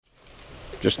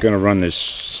just going to run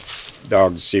this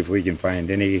dog to see if we can find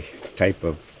any type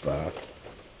of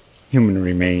human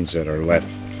remains that are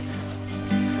left.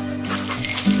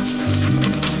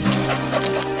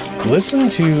 Listen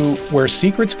to Where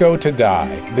Secrets Go to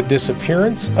Die, The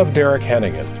Disappearance of Derek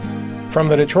Hennigan. From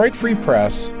the Detroit Free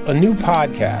Press, a new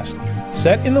podcast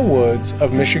set in the woods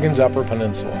of Michigan's Upper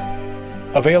Peninsula.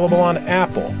 Available on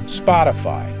Apple,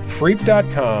 Spotify,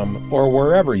 Freep.com, or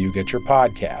wherever you get your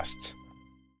podcasts.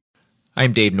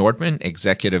 I'm Dave Nordman,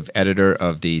 executive editor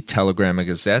of the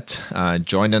Telegram-Gazette,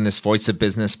 joined on this Voice of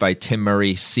Business by Tim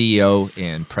Murray, CEO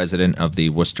and president of the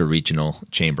Worcester Regional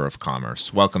Chamber of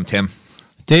Commerce. Welcome, Tim.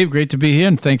 Dave, great to be here,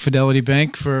 and thank Fidelity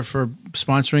Bank for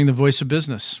sponsoring the Voice of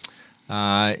Business.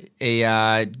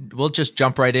 We'll just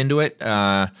jump right into it.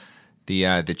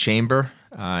 The Chamber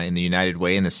in the United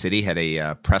Way in the city had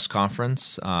a press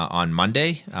conference on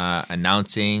Monday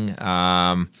announcing,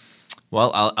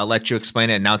 I'll let you explain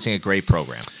it, announcing a great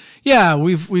program. Yeah,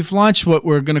 we've launched what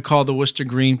we're going to call the Worcester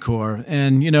Green Corps,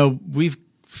 and, we've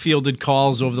fielded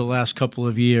calls over the last couple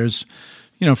of years,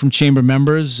 from chamber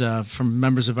members, from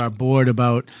members of our board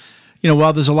about,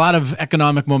 while there's a lot of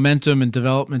economic momentum and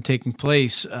development taking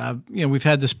place, we've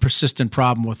had this persistent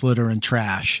problem with litter and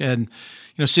trash. And,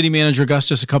 City Manager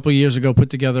Augustus a couple of years ago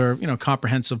put together, a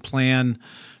comprehensive plan,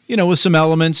 with some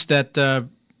elements that,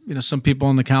 some people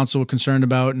on the council were concerned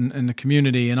about in the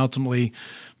community. And ultimately,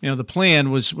 the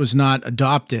plan was not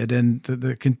adopted. And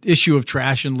the issue of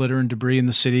trash and litter and debris in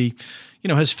the city,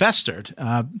 has festered.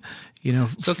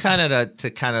 So kind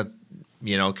of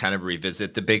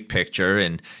revisit the big picture,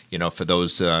 and for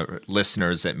those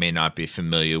listeners that may not be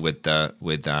familiar with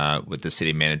the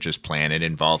city manager's plan, it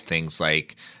involved things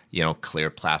like clear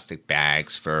plastic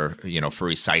bags for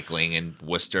recycling. And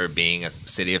Worcester being a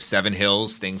city of 7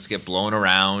 hills, things get blown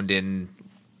around and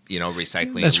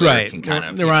recycling. That's right.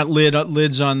 There aren't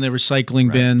lids on the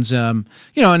recycling bins, and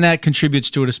that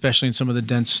contributes to it, especially in some of the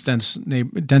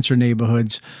denser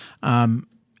neighborhoods. But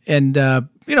then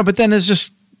there's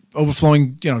just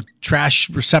overflowing, trash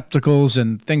receptacles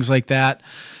and things like that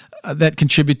that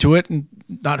contribute to it, and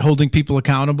not holding people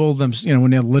accountable.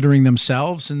 When they're littering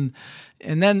themselves, and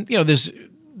then there's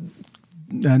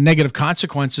negative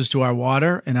consequences to our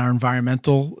water and our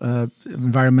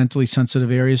environmentally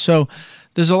sensitive areas. So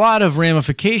there's a lot of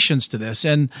ramifications to this,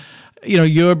 and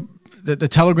the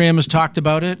Telegram has talked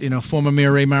about it. Former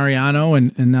Mayor Ray Mariano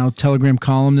and now Telegram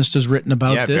columnist has written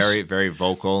about this. Very, very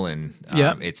vocal, and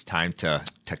it's time to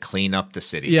clean up the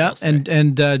city. Yeah,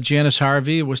 and Janice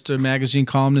Harvey, Worcester Magazine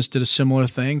columnist, did a similar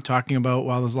thing, talking about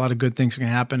while there's a lot of good things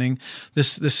happening,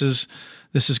 this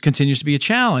continues to be a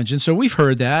challenge. And so we've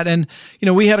heard that, and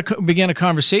we began a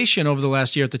conversation over the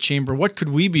last year at the Chamber. What could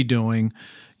we be doing?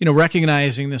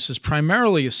 Recognizing this is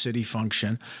primarily a city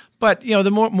function. But, the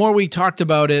more we talked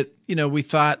about it, we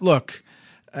thought, look,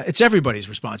 it's everybody's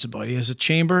responsibility as a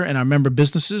chamber and our member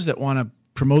businesses that want to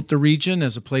promote the region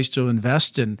as a place to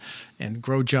invest and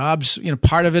grow jobs.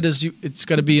 Part of it is it's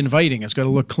got to be inviting. It's got to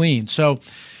look clean. So,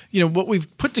 what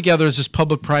we've put together is this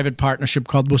public-private partnership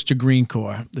called Worcester Green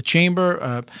Corps. The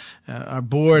chamber, our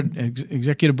board,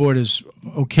 executive board, has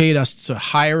okayed us to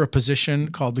hire a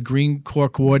position called the Green Corps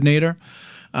Coordinator.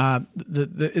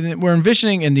 We're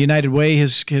envisioning, and the United Way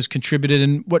has contributed,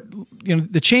 and what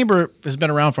the chamber has been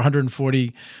around for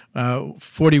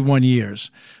 41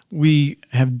 years. We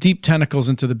have deep tentacles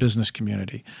into the business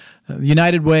community. The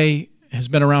United Way has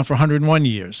been around for 101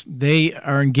 years. They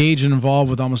are engaged and involved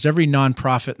with almost every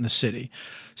nonprofit in the city.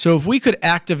 So if we could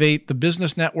activate the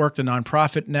business network, the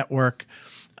nonprofit network,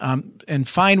 and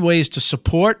find ways to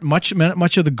support much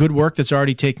of the good work that's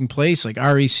already taking place. Like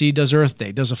REC does Earth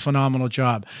Day, does a phenomenal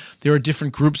job. There are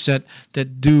different groups that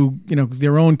do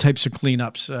their own types of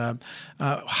cleanups.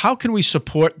 How can we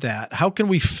support that? How can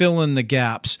we fill in the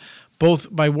gaps,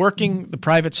 both by working the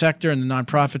private sector and the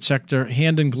nonprofit sector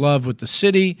hand in glove with the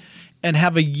city, and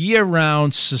have a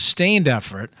year-round sustained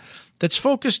effort that's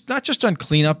focused not just on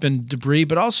cleanup and debris,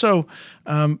 but also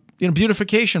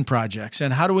beautification projects?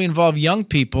 And how do we involve young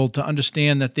people to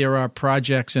understand that there are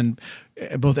projects and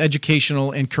both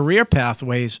educational and career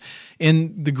pathways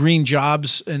in the green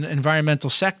jobs and environmental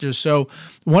sectors? So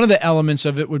one of the elements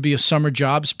of it would be a summer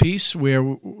jobs piece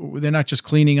where they're not just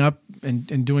cleaning up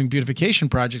and doing beautification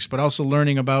projects, but also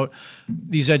learning about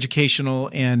these educational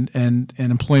and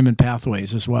employment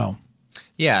pathways as well.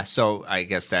 Yeah, so I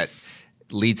guess that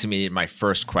leads me to my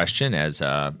first question as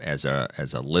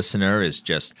a listener is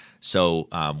just so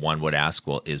one would ask,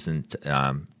 well, isn't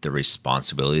the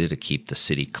responsibility to keep the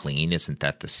city clean, isn't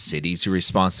that the city's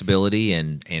responsibility?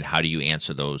 And how do you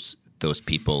answer those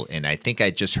people? And I think I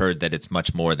just heard that it's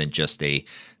much more than just a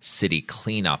city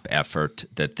cleanup effort,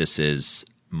 that this is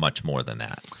much more than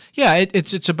that. Yeah,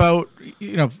 it's about,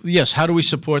 yes, how do we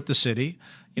support the city?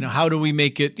 How do we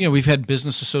make it, we've had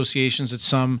business associations that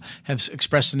some have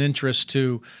expressed an interest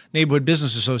to neighborhood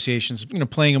business associations,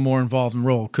 playing a more involved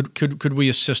role. Could we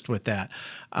assist with that?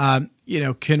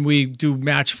 Can we do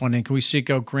match funding? Can we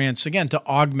seek out grants, again, to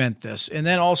augment this? And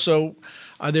then also,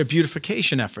 are there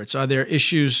beautification efforts? Are there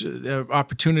issues,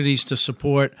 opportunities to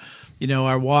support,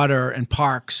 our water and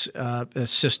parks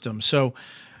system? So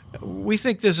we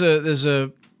think there's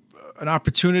an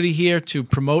opportunity here to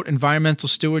promote environmental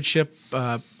stewardship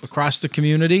across the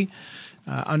community,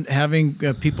 having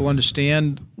people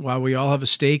understand why we all have a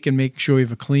stake in making sure we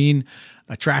have a clean,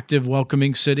 attractive,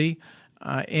 welcoming city,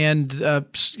 and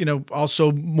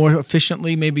also more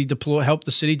efficiently maybe help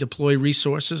the city deploy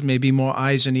resources, maybe more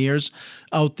eyes and ears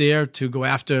out there to go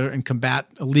after and combat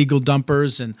illegal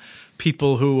dumpers and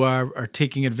people who are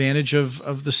taking advantage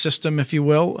of the system, if you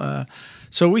will.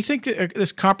 So we think that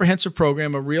this comprehensive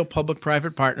program, a real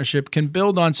public-private partnership, can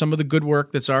build on some of the good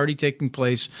work that's already taking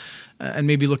place and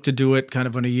maybe look to do it kind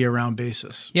of on a year-round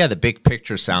basis. Yeah, the big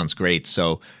picture sounds great.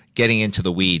 So getting into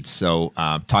the weeds, so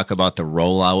talk about the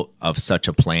rollout of such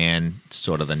a plan,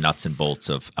 sort of the nuts and bolts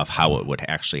of how it would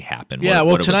actually happen. Yeah,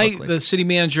 well, tonight the city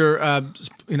manager,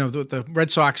 the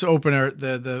Red Sox opener,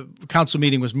 the council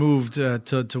meeting was moved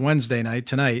to Wednesday night,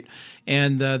 tonight,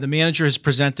 and the manager has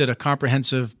presented a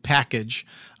comprehensive package,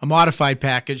 a modified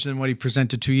package than what he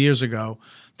presented 2 years ago,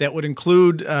 that would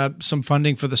include some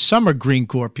funding for the summer Green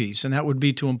Corps piece, and that would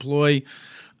be to employ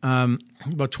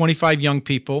about 25 young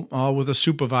people, all with a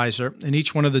supervisor, in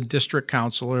each one of the district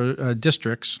council or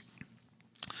districts,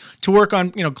 to work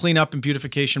on cleanup and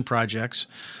beautification projects,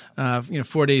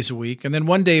 4 days a week, and then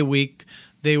 1 day a week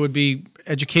they would be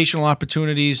educational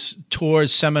opportunities,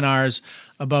 tours, seminars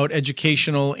about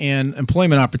educational and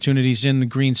employment opportunities in the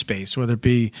green space, whether it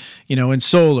be, in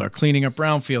solar, cleaning up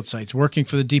brownfield sites, working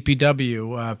for the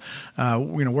DPW,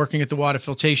 working at the water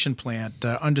filtration plant,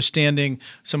 understanding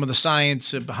some of the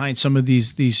science behind some of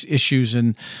these issues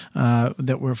and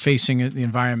that we're facing in the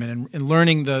environment, and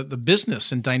learning the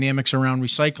business and dynamics around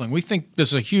recycling. We think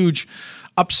there's a huge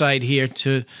upside here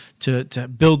to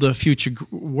build a future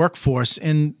workforce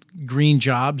in green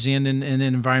jobs and in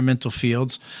environmental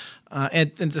fields.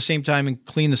 At the same time, and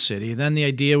clean the city. Then the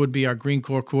idea would be our Green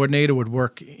Corps coordinator would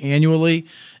work annually,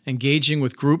 engaging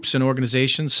with groups and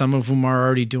organizations, some of whom are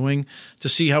already doing, to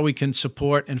see how we can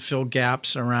support and fill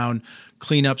gaps around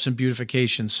cleanups and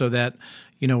beautification, so that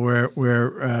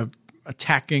we're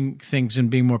attacking things and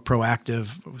being more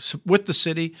proactive with the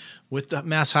city, with the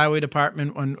Mass Highway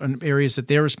Department on areas that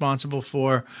they're responsible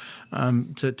for,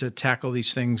 to tackle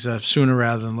these things sooner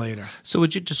rather than later. So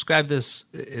would you describe this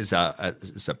as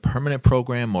a permanent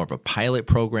program, more of a pilot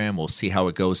program? We'll see how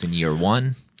it goes in year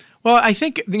one. Well, I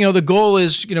think, the goal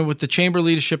is, with the chamber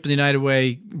leadership and the United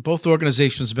Way, both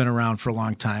organizations have been around for a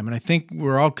long time. And I think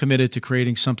we're all committed to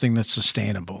creating something that's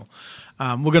sustainable.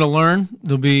 We're going to learn.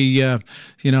 There'll be,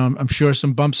 I'm sure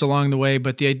some bumps along the way.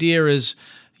 But the idea is,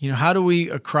 how do we,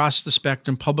 across the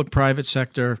spectrum, public, private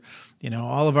sector,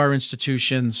 all of our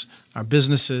institutions, our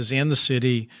businesses, and the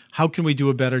city, how can we do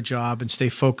a better job and stay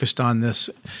focused on this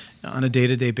on a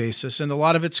day-to-day basis? And a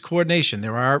lot of it's coordination.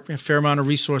 There are a fair amount of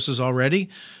resources already.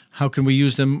 How can we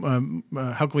use them?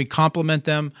 How can we complement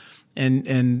them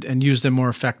and use them more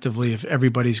effectively if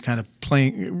everybody's kind of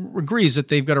agrees that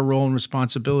they've got a role and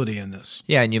responsibility in this?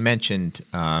 Yeah, and you mentioned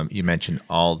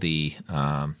all the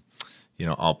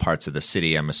all parts of the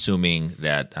city. I'm assuming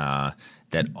that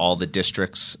all the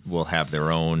districts will have their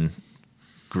own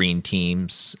green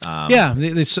teams.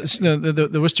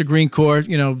 The Worcester Green Corps,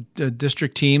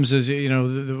 district teams is,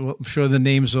 I'm sure the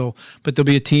names but there'll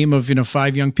be a team of,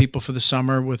 5 young people for the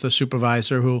summer with a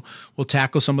supervisor who will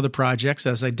tackle some of the projects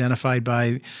as identified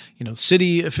by,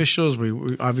 city officials. We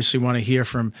obviously want to hear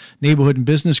from neighborhood and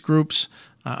business groups.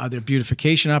 Are there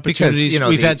beautification opportunities? Because,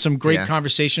 we've had some great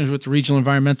conversations with the Regional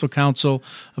Environmental Council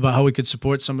about how we could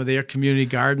support some of their community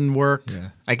garden work. Yeah.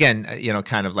 Again,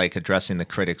 kind of like addressing the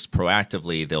critics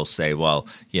proactively, they'll say, well,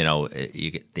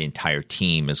 the entire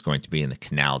team is going to be in the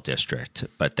Canal District,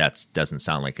 but that doesn't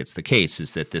sound like it's the case,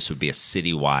 is that this would be a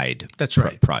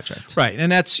citywide project. Right,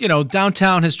 and that's,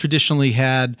 downtown has traditionally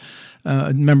had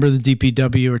a member of the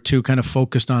DPW or two kind of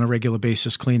focused on a regular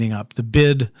basis cleaning up.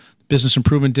 The Business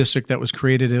Improvement District that was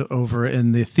created over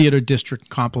in the Theater District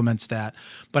complements that.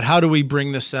 But how do we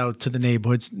bring this out to the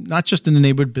neighborhoods, not just in the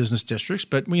neighborhood business districts,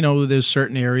 but we know there's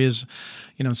certain areas,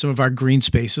 in some of our green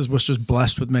spaces, Worcester's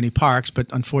blessed with many parks, but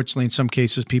unfortunately in some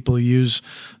cases people use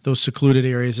those secluded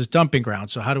areas as dumping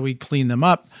grounds. So how do we clean them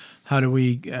up? How do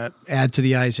we add to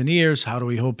the eyes and ears? How do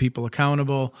we hold people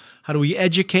accountable? How do we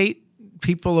educate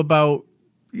people about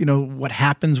what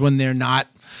happens when they're not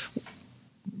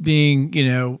being,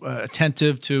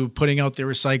 attentive to putting out their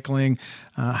recycling,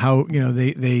 how,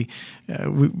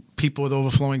 people with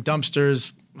overflowing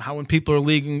dumpsters, how when people are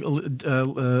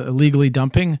illegally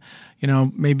dumping,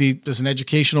 maybe there's an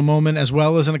educational moment as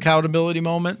well as an accountability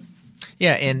moment.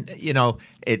 Yeah, and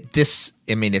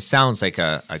it sounds like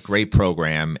a great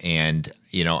program, and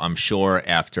I'm sure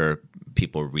after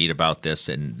people read about this,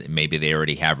 and maybe they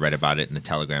already have read about it in the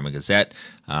Telegram and Gazette,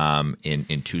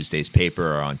 in Tuesday's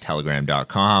paper or on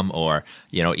telegram.com, or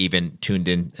even tune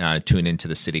into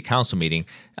the city council meeting.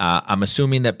 I'm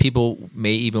assuming that people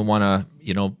may even want to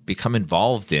become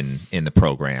involved in the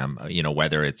program.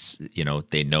 Whether it's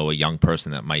they know a young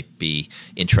person that might be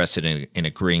interested in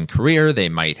a green career, they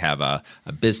might have a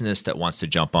business that wants to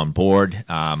jump on board.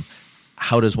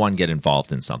 How does one get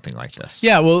involved in something like this?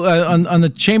 Yeah, well, on the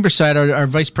chamber side, our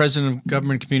Vice President of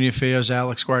Government and Community Affairs,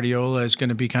 Alex Guardiola, is going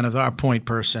to be kind of our point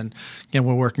person. Again,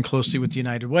 we're working closely with the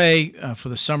United Way for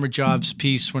the summer jobs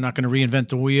piece. We're not going to reinvent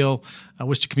the wheel.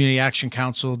 Worcester Community Action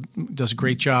Council does a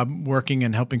great job working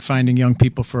and helping finding young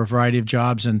people for a variety of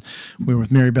jobs. And we were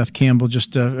with Mary Beth Campbell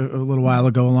just a little while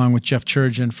ago, along with Jeff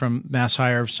Churgeon from Mass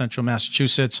Hire of Central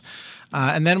Massachusetts.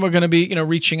 And then we're going to be,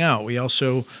 reaching out. We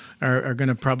also are going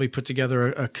to probably put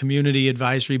together a community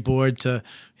advisory board to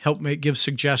help give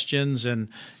suggestions and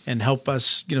help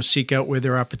us, seek out where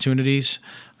there are opportunities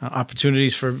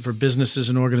for businesses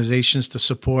and organizations to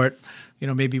support,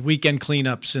 maybe weekend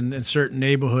cleanups in certain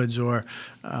neighborhoods, or,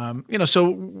 so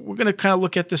we're going to kind of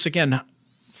look at this again,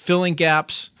 filling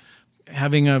gaps,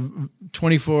 having a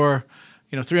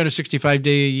 365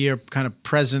 day a year kind of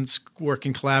presence,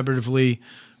 working collaboratively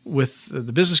with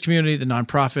the business community, the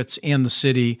nonprofits, and the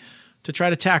city to try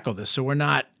to tackle this. So we're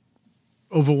not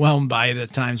overwhelmed by it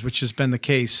at times, which has been the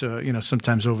case,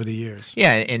 sometimes over the years.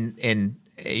 Yeah, and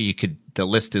the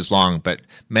list is long, but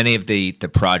many of the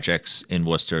projects in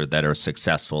Worcester that are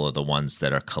successful are the ones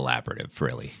that are collaborative,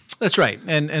 really. That's right,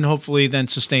 and hopefully then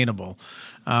sustainable.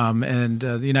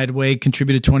 The United Way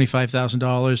contributed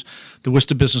 $25,000. The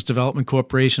Worcester Business Development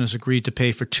Corporation has agreed to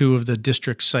pay for 2 of the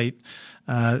district site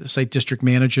district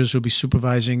managers who will be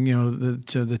supervising,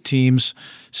 the teams.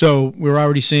 So we're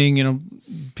already seeing,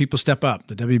 people step up.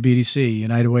 The WBDC,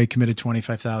 United Way committed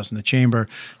 $25,000. The Chamber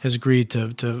has agreed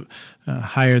to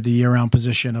hire the year-round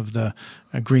position of the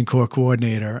Green Corps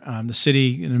coordinator. The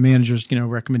city and the manager's,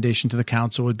 recommendation to the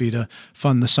council would be to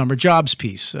fund the summer jobs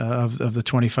piece of the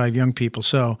 25 young people.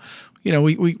 So,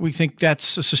 we think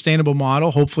that's a sustainable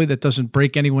model. Hopefully that doesn't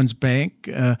break anyone's bank,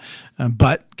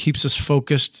 but keeps us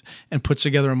focused and puts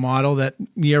together a model that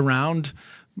year-round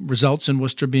results in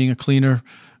Worcester being a cleaner,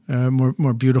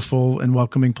 more beautiful and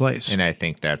welcoming place. And I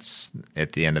think that's,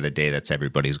 at the end of the day, that's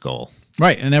everybody's goal.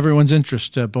 Right, and everyone's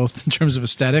interest, both in terms of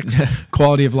aesthetics,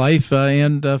 quality of life,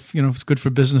 and, it's good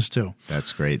for business too.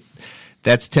 That's great.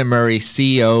 That's Tim Murray,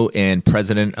 CEO and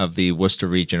President of the Worcester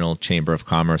Regional Chamber of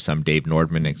Commerce. I'm Dave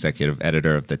Nordman, Executive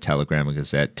Editor of the Telegram and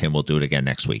Gazette. Tim will do it again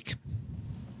next week.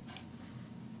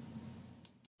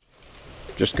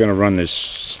 Just going to run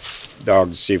this dog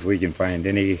to see if we can find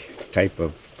any type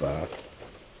of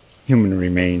human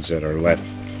remains that are left.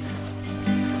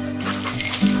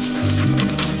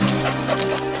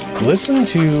 Listen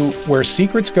to Where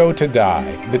Secrets Go to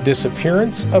Die, The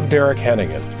Disappearance of Derek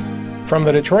Hennigan. From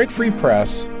the Detroit Free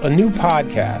Press, a new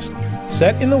podcast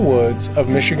set in the woods of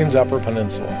Michigan's Upper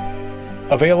Peninsula.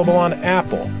 Available on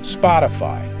Apple,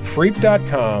 Spotify,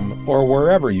 Freep.com, or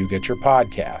wherever you get your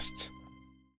podcasts.